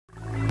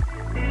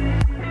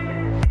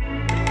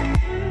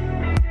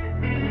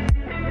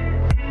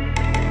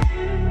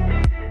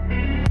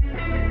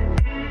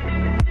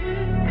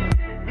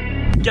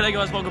G'day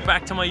guys, welcome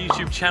back to my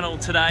YouTube channel.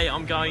 Today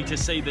I'm going to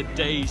see the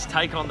D's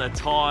take on the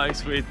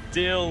Tigers with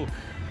Dill,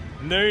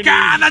 Nooney.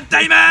 Carn the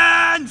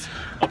demons!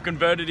 I've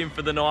converted him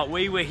for the night.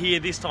 We were here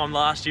this time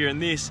last year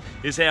and this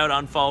is how it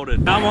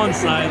unfolded. Come on,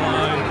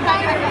 Salo.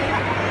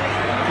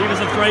 Give us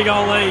a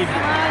 3-goal lead.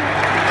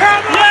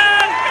 Yes, go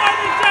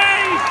the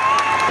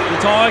D's! The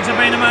Tigers have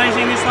been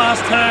amazing this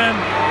last term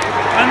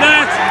and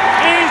that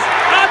is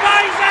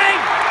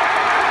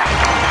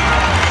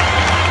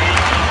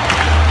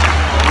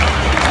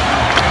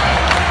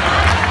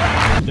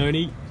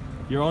Nooney,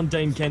 you're on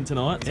Dean Kent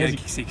tonight. He's going to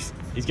kick 6.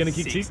 He's going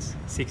to kick 6?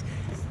 6.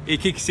 He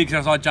kicked 6 and I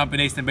was like jumping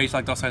Eastern Beach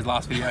like Dosso's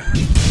last video.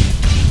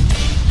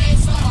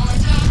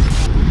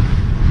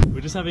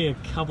 We're just having a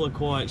couple of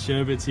quiet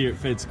sherbets here at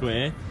Fed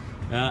Square.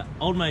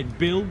 Old mate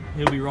Bill,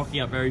 he'll be rocking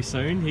up very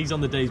soon. He's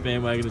on the D's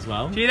bandwagon as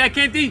well. Hear that,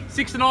 Kenty?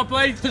 6 tonight,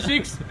 please.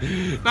 6.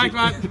 Thanks,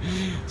 mate.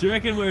 Do you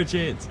reckon we're a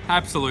chance?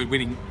 Absolute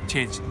winning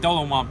chance. $1.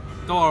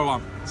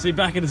 $1. So you're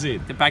backing us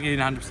in? They're backing in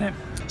 100%.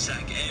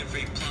 Sack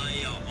every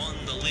player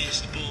on the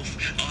list, boof.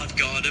 I've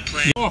got a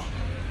plan. Oh,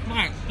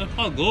 mate, that's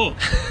so good.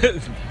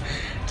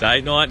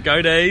 Date night,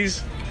 go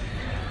D's.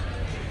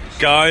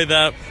 Go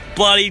the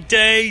bloody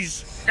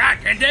D's. Go,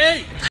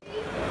 Kenty!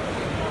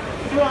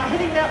 If you are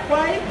heading that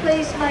way,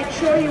 please make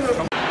sure you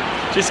are...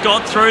 Just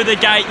got through the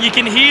gate. You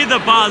can hear the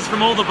buzz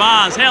from all the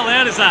bars. How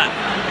loud is that?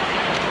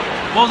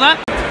 What was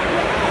that?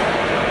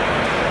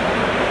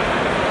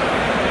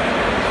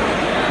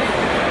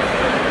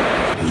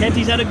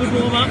 Kenty's had a good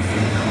warm-up.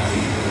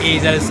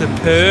 He's had a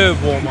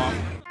superb warm-up.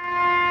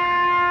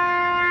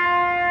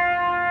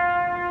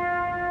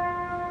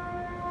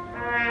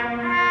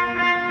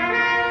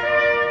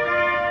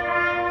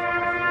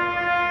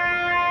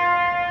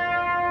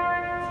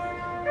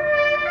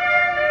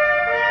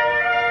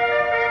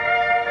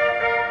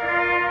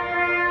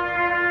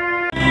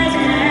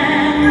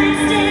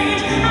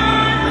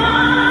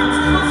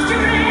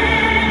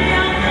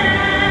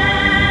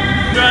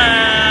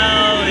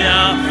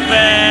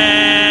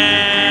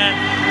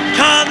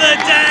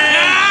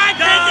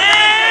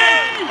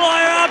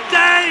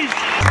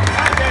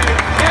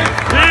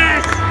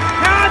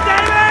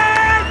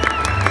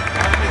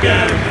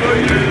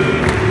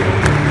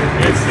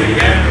 It's the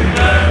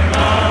emblem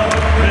of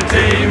the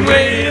team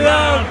we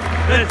love,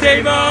 the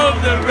team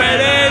of the red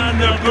and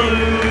the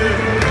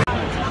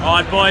blue.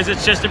 Alright boys,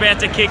 it's just about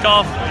to kick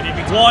off.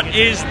 What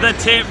is the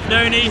tip,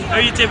 Nooney? Who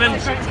are you tipping?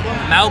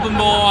 Melbourne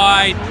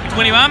by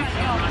 21.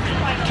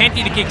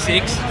 Kenty to kick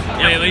 6,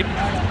 clearly.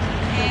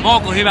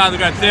 Michael Hibbard to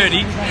go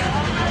 30.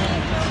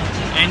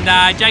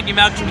 And Jakey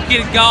Malcolm to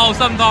get a goal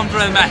sometime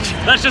through the match.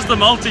 That's just the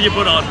multi you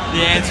put on.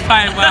 Yeah, it's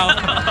paying well.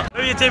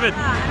 Who are you tipping?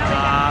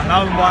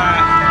 Melbourne by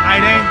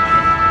 18.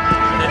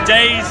 The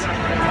D's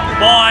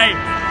by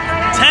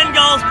 10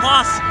 goals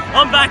plus.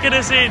 I'm backing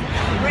us in.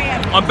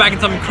 I'm backing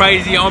something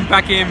crazy. I'm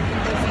backing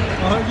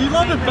Oh, you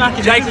love it back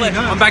in Jake.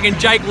 I'm backing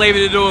Jake Lever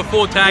to do a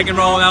 4-tag and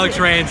roll on Alex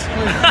Rance.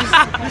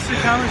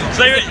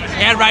 So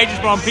Outrageous,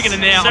 but I'm picking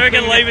it now. So you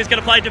reckon Lever's going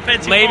to play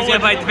defensive Lever's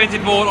forward? going to play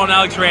defensive forward on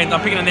Alex Rance.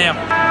 I'm picking it now.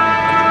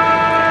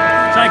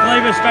 Take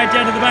Lever straight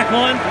down to the back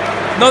line.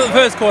 Not the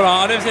first quarter.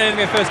 I never said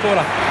anything in the first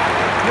quarter.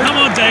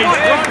 Come on, D's.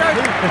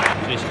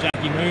 Just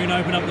Jackie Moon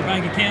opened up the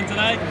bank account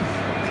today.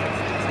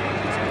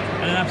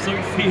 Had an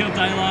absolute field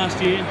day last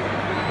year.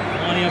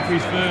 Lining up for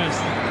his first.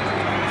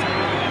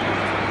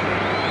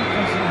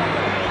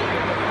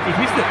 He's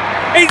missed it.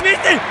 He's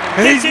missed it.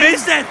 He's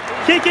missed it.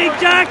 Kicking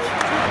Jack.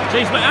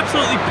 Jeez, we're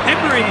absolutely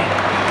peppering him.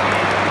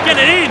 Get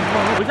it in.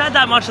 We've had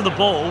that much of the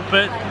ball,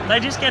 but they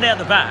just get out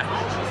the back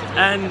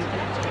and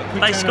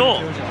they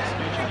score.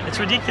 It's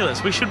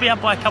ridiculous. We should be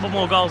up by a couple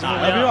more goals. You'll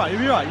be right,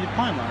 you'll be right. You're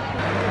fine, mate.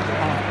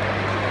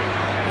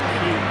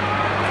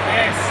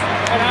 Yes.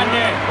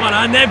 Well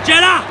done there,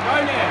 Jenna.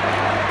 Go now.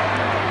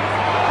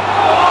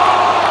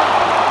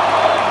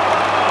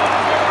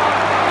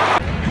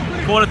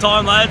 Quarter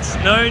time, lads.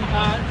 Noon.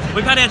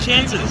 We've had our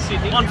chances.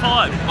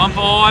 1-5.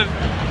 1-5.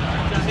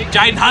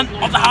 Caden Hunt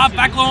off the half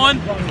back line.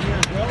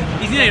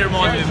 He's nearly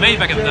reminds me of me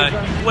back in the day.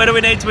 Where do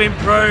we need to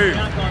improve?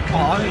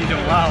 Oh, I think you're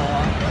doing well.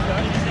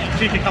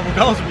 Kick a couple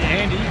goals would be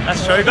handy.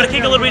 That's true. We've got to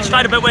kick a little bit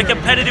straighter, but we're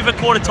competitive at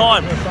quarter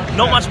time.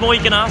 Not much more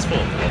you can ask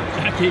for.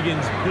 Jack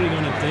Higgins putting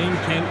on a Dean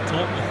Kent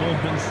top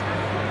performance.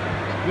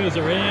 Wheels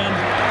around.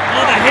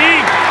 Oh, the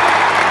heave!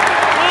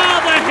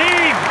 Oh, the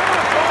heave!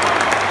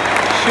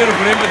 Should have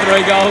put in for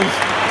 3 goals.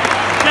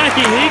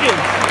 Jackie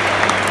Higgins.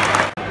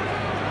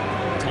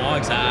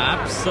 Tigers are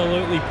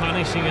absolutely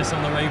punishing us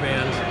on the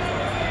rebound.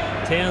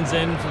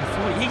 Townsend from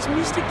 40. He's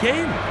missed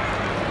again.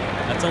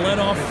 That's a let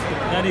off.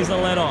 That is a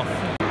let off.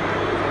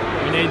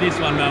 We need this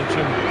one,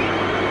 Melcham.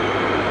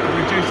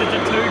 Reduce it to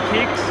 2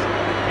 kicks.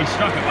 He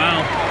struck it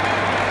well.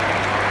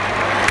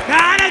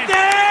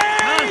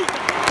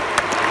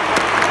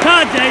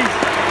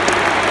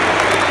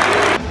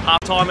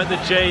 Half time at the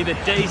G. The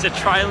D's are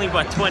trailing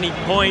by 20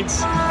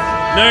 points.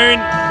 Noon,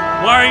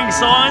 worrying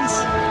signs?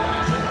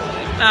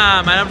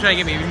 Nah, mate, I'm trying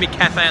to get me a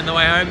McCafe on the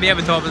way home. The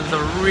advertisements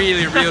are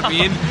really reeled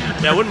me in.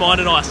 Yeah, I wouldn't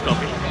mind an iced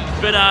coffee.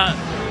 But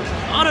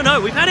I don't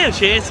know, we've had our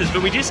chances,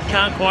 but we just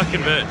can't quite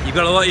convert. You've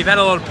had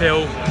a lot of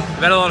pill, you've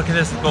had a lot of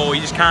contested ball,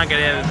 you just can't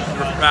get out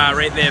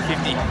right there 50.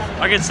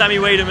 I get Sammy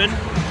Wiedemann,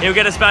 he'll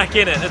get us back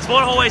in it. It's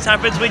what always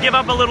happens, we give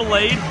up a little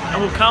lead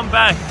and we'll come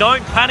back.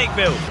 Don't panic,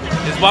 Bill.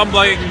 There's one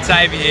bloke who can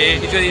save you here,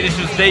 he's got the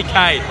initials DK,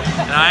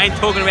 and I ain't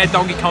talking about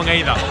Donkey Kong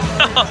either.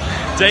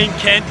 Dean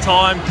Kent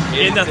time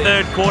in the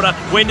third quarter.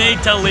 We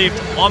need to lift.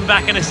 I'm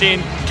backing us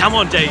in. Come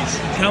on, Dees.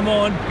 Come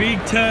on,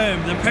 big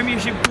term, the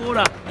premiership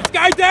quarter. Let's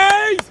go,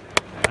 Dees!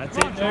 That's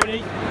it,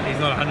 Tony. He's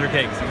not 100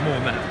 kicks, he's more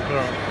than that.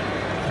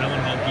 Come on,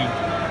 Honky.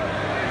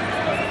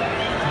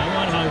 Come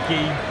on,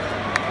 Honky.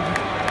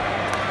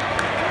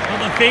 Put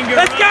the finger.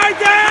 Let's go,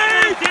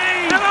 Dees!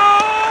 Come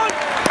on!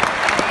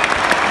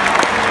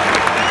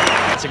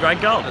 It's a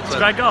great goal. It's a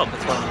great goal.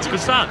 It's a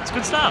good start. It's a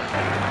good start.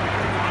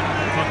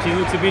 Foxy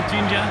looks a bit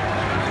ginger.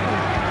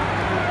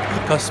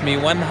 Cost me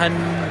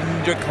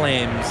 100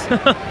 clams.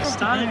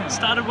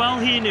 Started well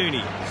here,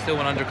 Noonie. Still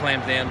 100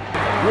 clams down.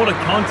 What a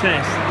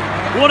contest.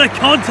 What a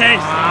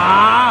contest.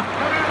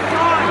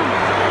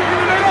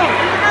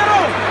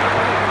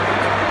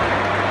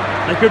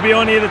 They could be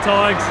on here, the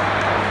Tigers.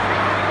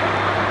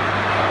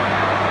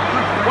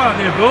 What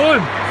they're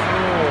doing?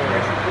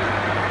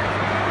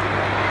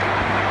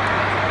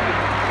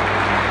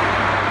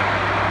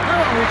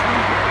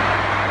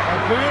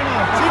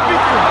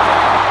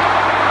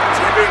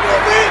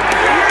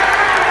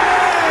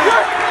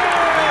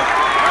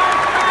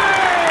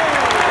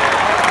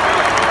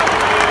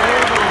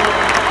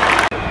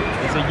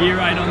 There's a year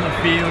 8 on the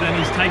field and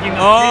he's taking the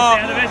piss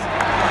out of it.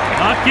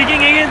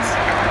 Kicking Higgins.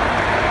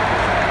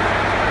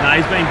 No,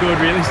 he's been good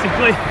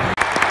realistically.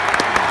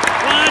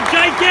 One,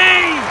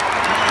 Jakey!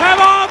 Come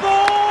on,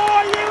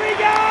 boy! Here we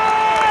go!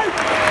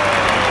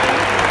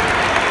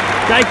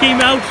 Jakey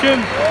Melcham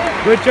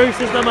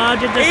reduces the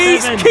margin to 7.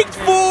 He's kicked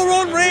 4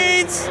 on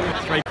Reds!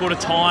 3/4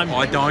 time.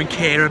 I don't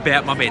care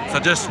about my bets. I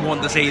just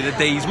want to see the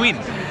D's win.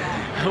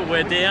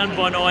 We're down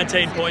by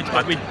 19 points,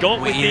 but we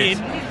got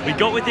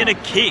within a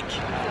kick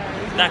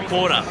that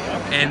quarter.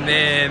 And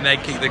then they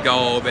kick the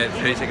goal about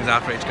 30 seconds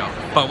after each goal.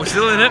 But we're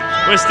still in it.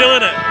 We're still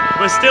in it.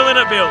 We're still in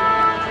it, Bill.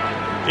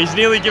 He's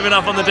nearly given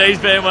up on the D's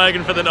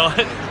bandwagon for the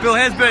night. Bill,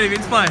 how's Bernie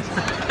Vince playing?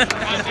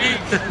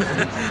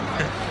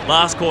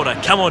 Last quarter.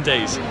 Come on,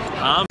 D's.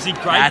 Armsy,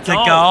 great That's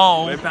goal. a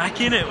goal. We're back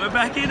in it. We're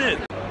back in it.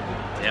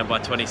 Down by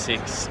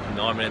 26.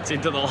 9 minutes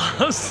into the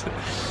last.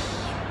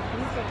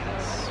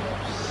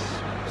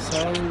 Just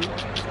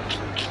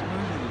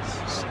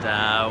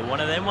one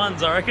of them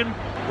ones, I reckon.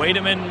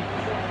 Wiedemann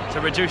to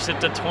reduce it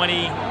to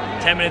 20.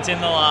 10 minutes in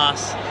the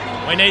last.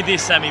 We need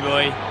this, Sammy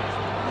boy.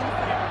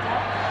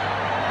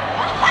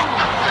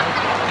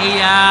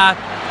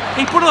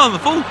 He put it on the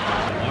full.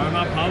 Fire him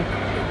up, Hulk.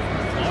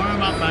 Fire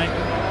him up, mate.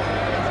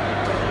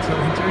 To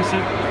reduce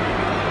it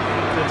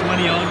to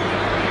 20 on.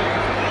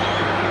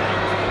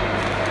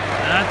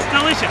 That's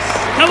delicious.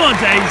 Come on,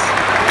 Dees.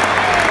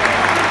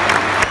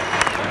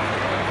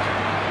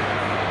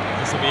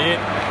 This will be it.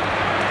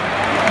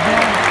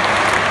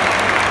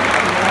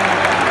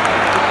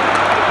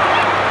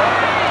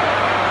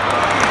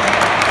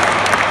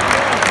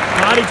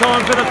 Party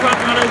time for the front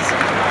runners.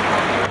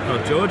 Oh,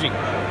 Georgie.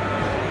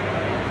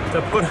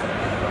 To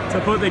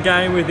put the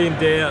game within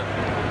doubt.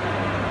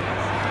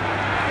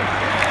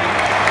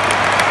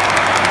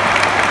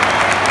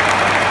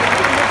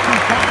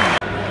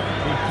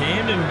 Big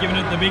Camden giving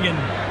it the big one.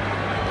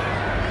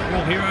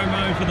 All hero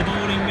mode for the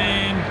boarding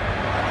man.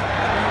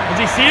 As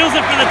he seals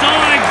it for the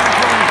Tigers.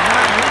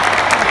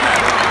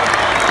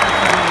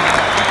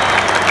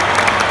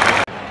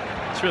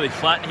 It's really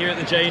flat here at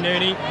the G,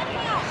 Noonie.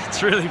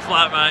 It's really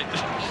flat, mate.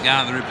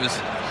 Yeah, the Rippers.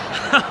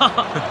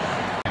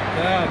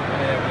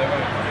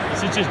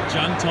 This is just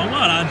junk time.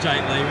 Well done,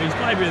 Jake Lee. He's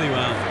played really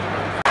well.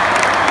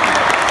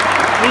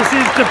 This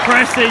is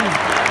depressing.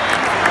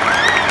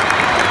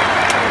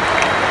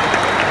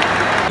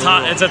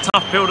 It's a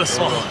tough pill to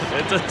swallow.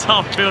 It's a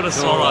tough pill to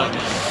swallow.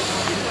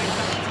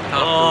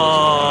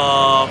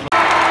 Oh.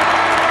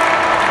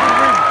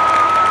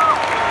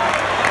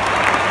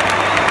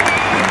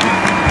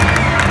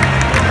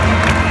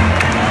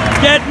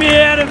 Get me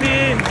out of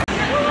here.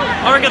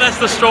 I reckon that's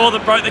the straw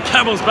that broke the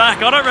camel's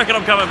back. I don't reckon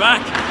I'm coming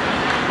back.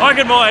 I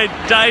reckon my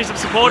days of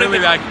supporting... We'll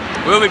be back.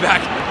 We'll be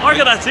back. I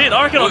reckon that's it.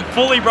 I reckon I'm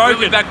fully broken.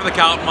 We'll be back for the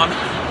Carlton one.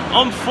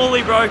 I'm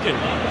fully broken.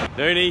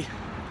 Noonie,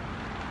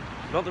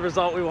 not the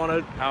result we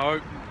wanted. Oh,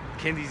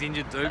 Kenzie's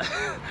injured too.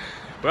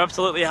 We're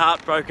absolutely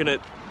heartbroken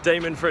at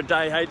Demon for a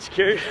Day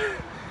HQ.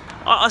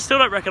 I still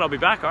don't reckon I'll be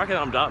back. I reckon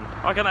I'm done.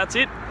 I reckon that's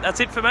it. That's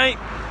it for me.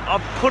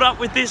 I've put up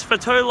with this for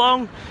too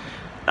long.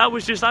 That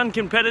was just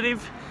uncompetitive.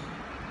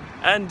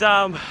 And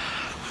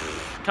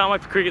can't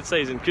wait for cricket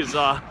season because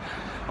I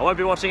won't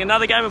be watching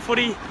another game of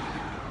footy.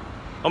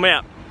 I'm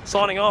out.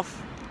 Signing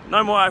off.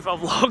 No more AFL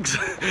vlogs.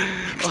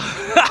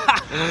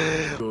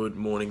 Good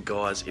morning,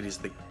 guys. It is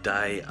the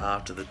day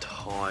after the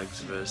Tigers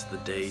versus the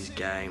D's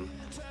game.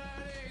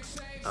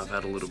 I've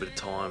had a little bit of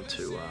time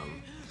to,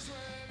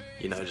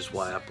 you know, just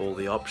weigh up all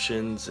the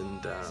options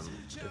and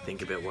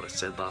think about what I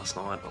said last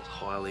night. I was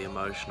highly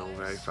emotional,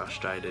 very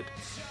frustrated.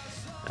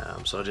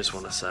 So I just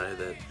want to say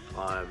that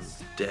I'm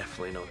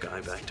definitely not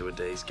going back to a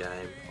D's game.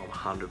 I'm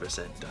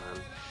 100%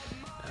 done.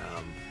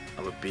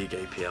 I'm a big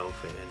EPL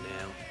fan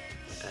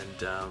now, and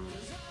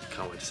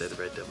can't wait to see the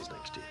Red Devils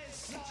next year.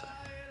 So.